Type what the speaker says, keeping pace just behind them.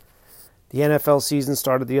The NFL season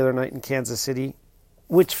started the other night in Kansas City,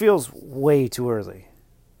 which feels way too early.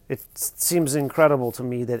 It seems incredible to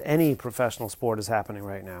me that any professional sport is happening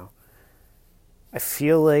right now. I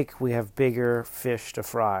feel like we have bigger fish to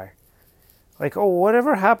fry. Like, oh,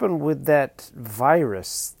 whatever happened with that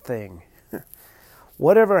virus thing?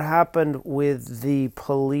 Whatever happened with the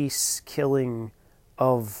police killing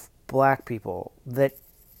of black people that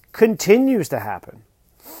continues to happen?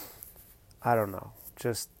 I don't know.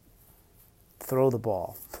 Just throw the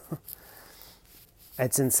ball.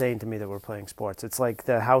 It's insane to me that we're playing sports. It's like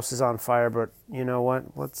the house is on fire, but you know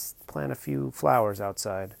what? Let's plant a few flowers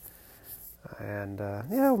outside. And,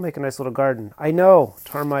 we'll make a nice little garden. I know,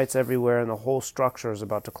 termites everywhere, and the whole structure is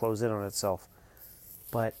about to close in on itself.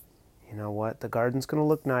 But, you know what? The garden's going to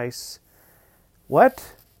look nice.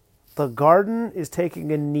 What? The garden is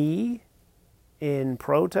taking a knee in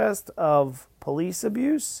protest of police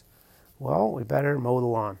abuse? Well, we better mow the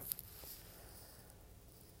lawn.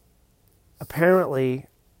 Apparently,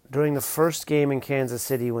 during the first game in Kansas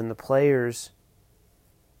City, when the players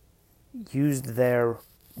used their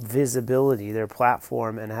visibility, their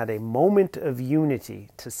platform, and had a moment of unity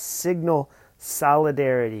to signal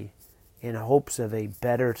solidarity in hopes of a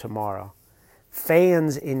better tomorrow,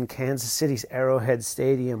 fans in Kansas City's Arrowhead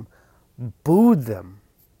Stadium booed them.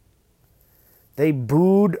 They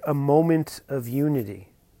booed a moment of unity,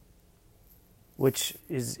 which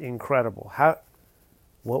is incredible.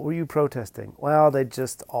 What were you protesting? Well, they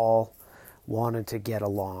just all wanted to get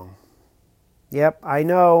along. Yep, I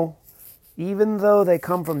know. Even though they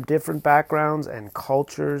come from different backgrounds and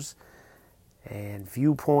cultures and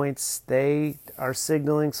viewpoints, they are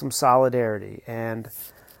signaling some solidarity. And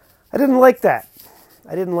I didn't like that.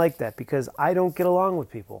 I didn't like that because I don't get along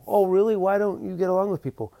with people. Oh, really? Why don't you get along with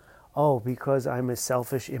people? Oh, because I'm a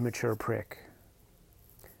selfish, immature prick.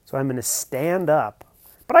 So I'm going to stand up.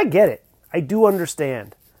 But I get it. I do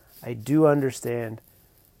understand. I do understand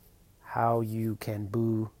how you can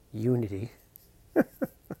boo unity.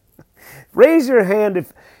 Raise your hand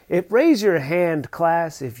raise your hand,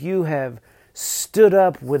 class, if you have stood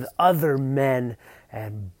up with other men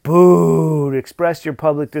and booed, expressed your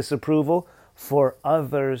public disapproval for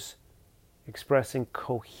others expressing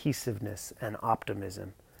cohesiveness and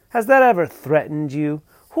optimism. Has that ever threatened you?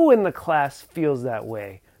 Who in the class feels that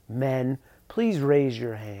way? Men, please raise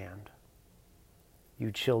your hand.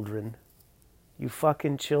 You children. You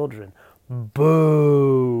fucking children.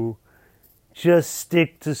 Boo. Just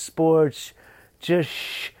stick to sports.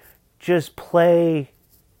 Just play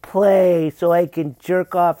so I can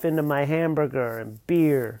jerk off into my hamburger and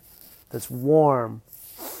beer that's warm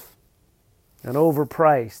and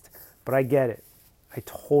overpriced. But I get it. I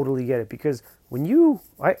totally get it. Because when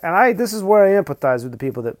this is where I empathize with the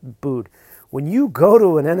people that booed. When you go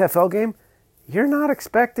to an NFL game, you're not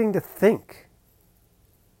expecting to think.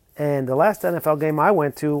 And the last NFL game I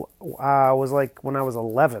went to was like when I was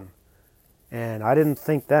 11. And I didn't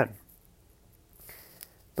think then.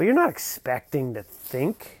 But you're not expecting to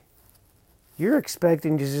think. You're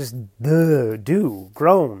expecting to just do,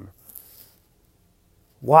 groan,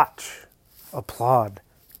 watch, applaud,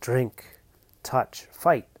 drink, touch,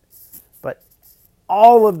 fight. But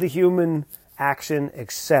all of the human action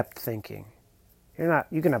except thinking.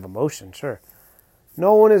 You can have emotion, sure.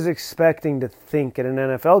 No one is expecting to think at an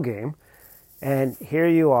NFL game. And here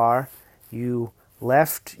you are. You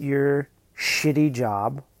left your shitty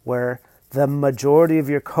job where the majority of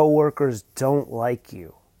your coworkers don't like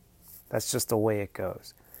you. That's just the way it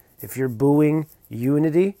goes. If you're booing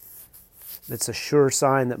unity, it's a sure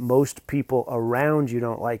sign that most people around you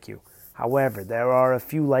don't like you. However, there are a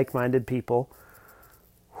few like-minded people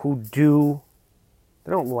who they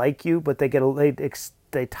don't like you, but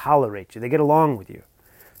they tolerate you. They get along with you.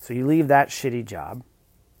 So you leave that shitty job.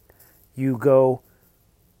 You go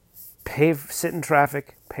sit in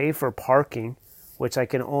traffic, pay for parking, which I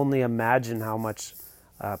can only imagine how much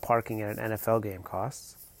parking at an NFL game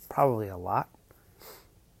costs. Probably a lot.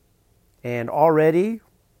 And already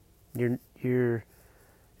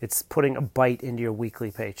it's putting a bite into your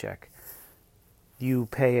weekly paycheck. You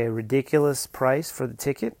pay a ridiculous price for the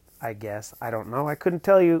ticket, I guess. I don't know. I couldn't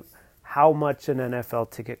tell you how much an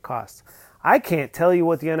NFL ticket costs. I can't tell you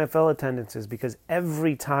what the NFL attendance is because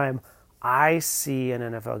every time I see an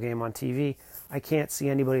NFL game on TV, I can't see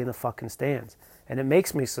anybody in the fucking stands. And it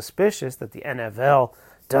makes me suspicious that the NFL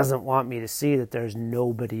doesn't want me to see that there's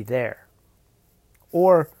nobody there.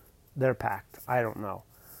 Or they're packed. I don't know.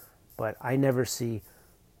 But I never see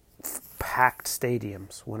packed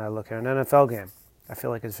stadiums when I look at an NFL game. I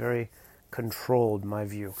feel like it's very controlled, my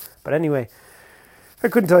view. But anyway, I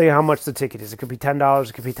couldn't tell you how much the ticket is. It could be $10.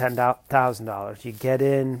 It could be $10,000. You get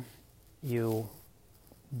in. you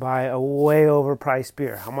buy a way overpriced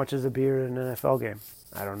beer. How much is a beer in an NFL game?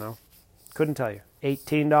 I don't know. Couldn't tell you.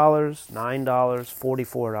 $18, $9,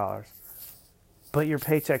 $44. But your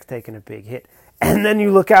paycheck's taking a big hit. And then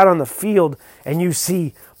you look out on the field and you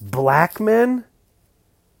see black men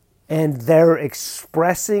and they're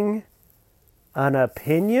expressing an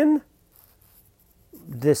opinion.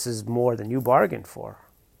 This is more than you bargained for.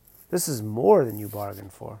 This is more than you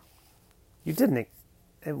bargained for. You didn't.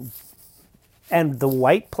 And the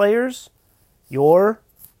white players, our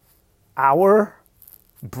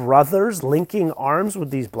brothers linking arms with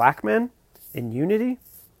these black men in unity,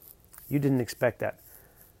 you didn't expect that.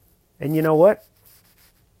 And you know what?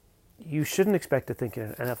 You shouldn't expect to think in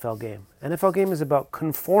an NFL game. NFL game is about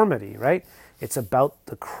conformity, right? It's about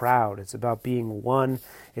the crowd. It's about being one.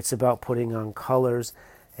 It's about putting on colors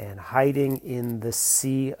and hiding in the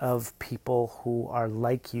sea of people who are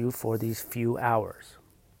like you for these few hours.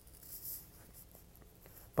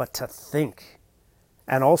 But to think,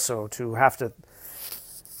 and also to have to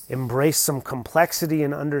embrace some complexity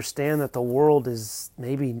and understand that the world is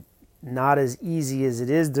maybe not as easy as it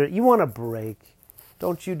is. You want a break.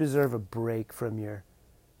 Don't you deserve a break from your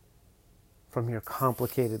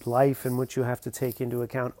complicated life in which you have to take into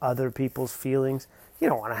account other people's feelings? You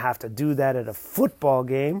don't want to have to do that at a football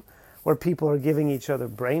game where people are giving each other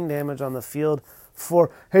brain damage on the field for,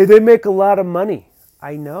 hey, they make a lot of money.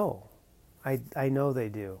 I know. I know they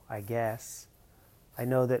do, I guess. I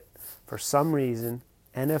know that for some reason,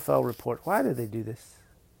 NFL report, why do they do this?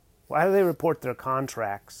 Why do they report their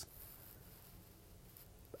contracts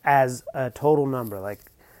as a total number? Like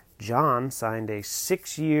John signed a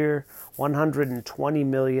 6-year, $120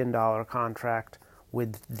 million contract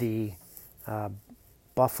with the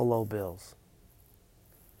Buffalo Bills.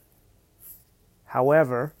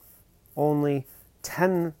 However, only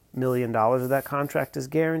 $10 million of that contract is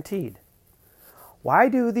guaranteed. Why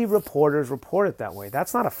do the reporters report it that way?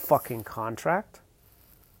 That's not a fucking contract.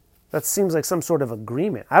 That seems like some sort of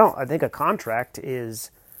agreement. I think a contract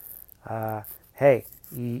is, hey,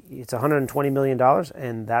 it's $120 million,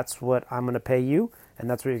 and that's what I'm going to pay you, and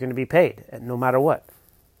that's what you're going to be paid, no matter what.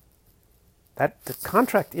 The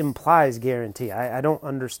contract implies guarantee. I don't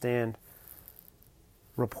understand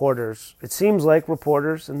reporters. It seems like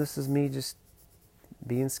reporters, and this is me just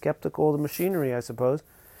being skeptical of the machinery, I suppose.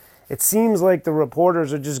 It seems like the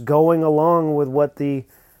reporters are just going along with what the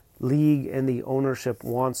league and the ownership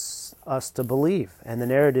wants us to believe. And the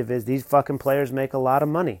narrative is these fucking players make a lot of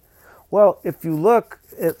money. Well, if you look,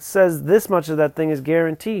 it says this much of that thing is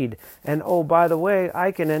guaranteed. And oh, by the way,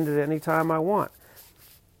 I can end it any time I want.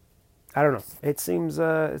 I don't know. It seems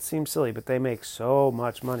silly, but they make so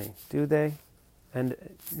much money. Do they? And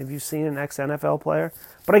have you seen an ex-NFL player?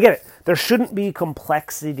 But I get it. There shouldn't be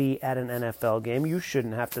complexity at an NFL game. You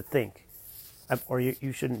shouldn't have to think. Or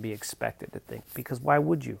you shouldn't be expected to think. Because why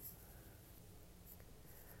would you?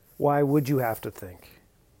 Why would you have to think?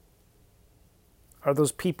 Are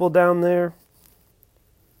those people down there?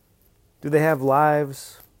 Do they have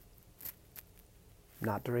lives?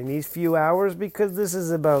 Not during these few hours, because this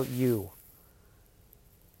is about you.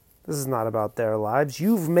 This is not about their lives.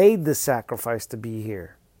 You've made the sacrifice to be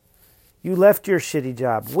here. You left your shitty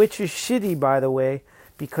job, which is shitty, by the way,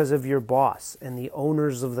 because of your boss and the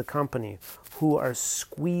owners of the company who are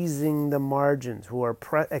squeezing the margins, who are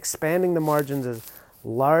expanding the margins as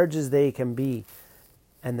large as they can be.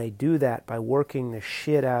 And they do that by working the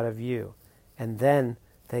shit out of you. And then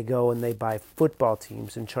they go and they buy football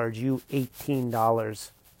teams and charge you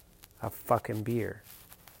 $18 a fucking beer.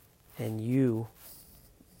 And you,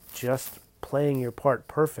 just playing your part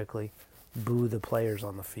perfectly, boo the players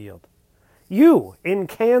on the field. You, in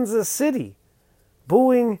Kansas City,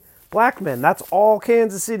 booing black men. That's all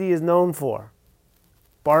Kansas City is known for.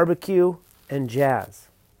 Barbecue and jazz.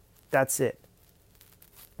 That's it.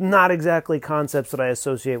 Not exactly concepts that I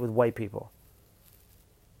associate with white people.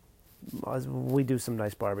 We do some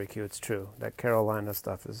nice barbecue, it's true. That Carolina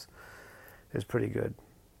stuff is pretty good.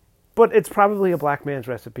 But it's probably a black man's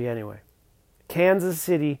recipe anyway. Kansas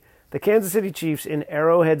City, the Kansas City Chiefs in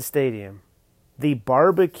Arrowhead Stadium, the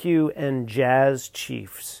Barbecue and Jazz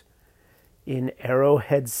Chiefs in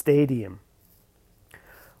Arrowhead Stadium,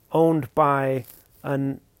 owned by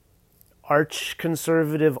an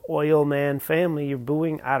arch-conservative oil man family. You're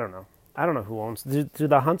booing, I don't know who owns. Do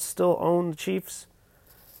the Hunts still own the Chiefs?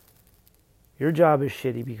 Your job is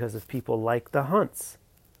shitty because of people like the Hunts,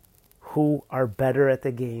 who are better at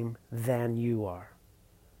the game than you are.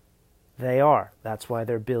 They are. That's why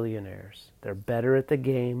they're billionaires. They're better at the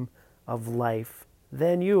game of life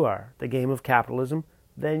than you are. The game of capitalism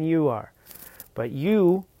than you are. But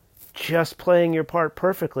you, just playing your part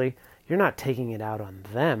perfectly, you're not taking it out on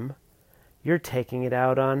them. You're taking it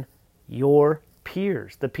out on your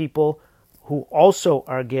peers, the people who also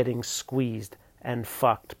are getting squeezed and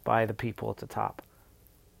fucked by the people at the top.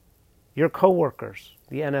 Your coworkers,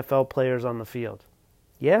 the NFL players on the field.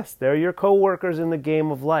 Yes, they're your coworkers in the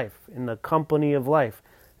game of life, in the company of life.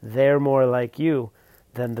 They're more like you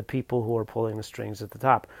than the people who are pulling the strings at the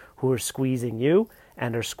top, who are squeezing you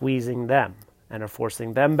and are squeezing them and are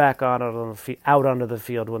forcing them back out onto the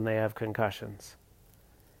field when they have concussions,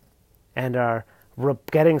 and are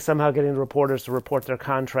somehow getting the reporters to report their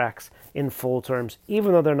contracts in full terms,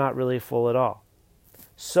 even though they're not really full at all,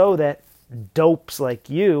 so that dopes like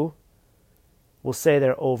you will say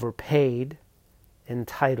they're overpaid,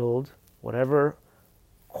 entitled, whatever,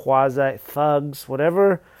 quasi-thugs,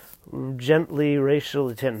 whatever not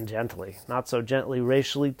so gently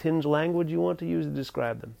racially tinged language you want to use to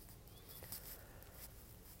describe them.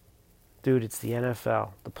 Dude, it's the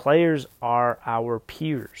NFL. The players are our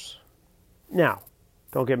peers. Now,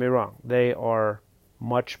 don't get me wrong. They are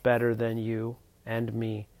much better than you and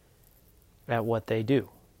me at what they do.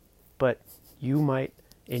 But you might,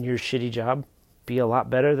 in your shitty job, be a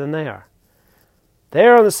lot better than they are.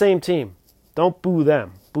 They're on the same team. Don't boo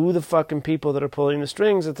them. Boo the fucking people that are pulling the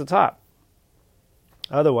strings at the top.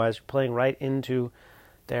 Otherwise, you're playing right into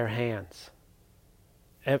their hands.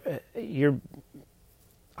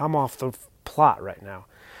 I'm off the plot right now.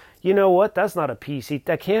 You know what? That's not a PC.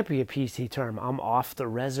 That can't be a PC term. I'm off the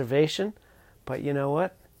reservation. But you know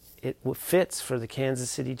what? It fits for the Kansas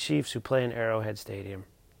City Chiefs who play in Arrowhead Stadium.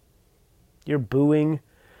 You're booing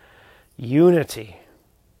unity.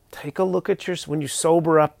 Take a look at when you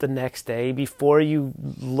sober up the next day, before you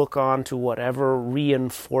look on to whatever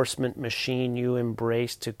reinforcement machine you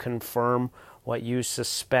embrace to confirm what you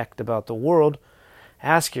suspect about the world.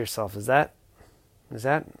 Ask yourself, is that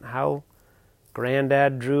how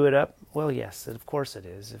Granddad drew it up? Well, yes, of course it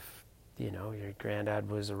is. If, your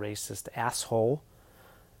granddad was a racist asshole.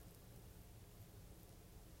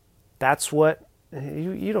 That's what,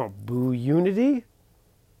 you don't boo unity.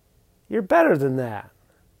 You're better than that.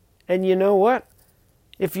 And you know what?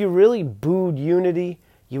 If you really booed unity,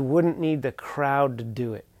 you wouldn't need the crowd to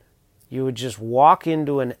do it. You would just walk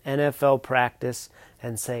into an NFL practice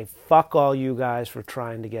and say, fuck all you guys for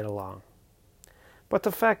trying to get along. But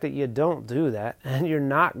the fact that you don't do that, and you're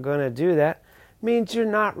not going to do that, means you're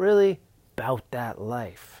not really about that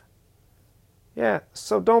life. Yeah,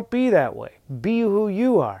 so don't be that way. Be who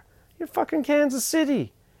you are. You're fucking Kansas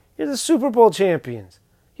City. You're the Super Bowl champions.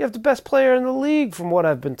 You have the best player in the league, from what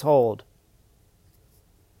I've been told.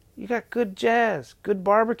 You got good jazz, good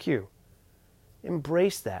barbecue.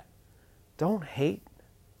 Embrace that. Don't hate.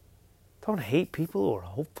 Don't hate people who are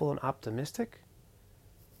hopeful and optimistic.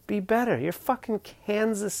 Be better. You're fucking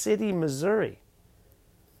Kansas City, Missouri.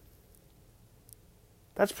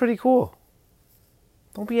 That's pretty cool.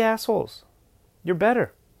 Don't be assholes. You're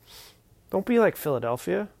better. Don't be like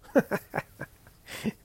Philadelphia.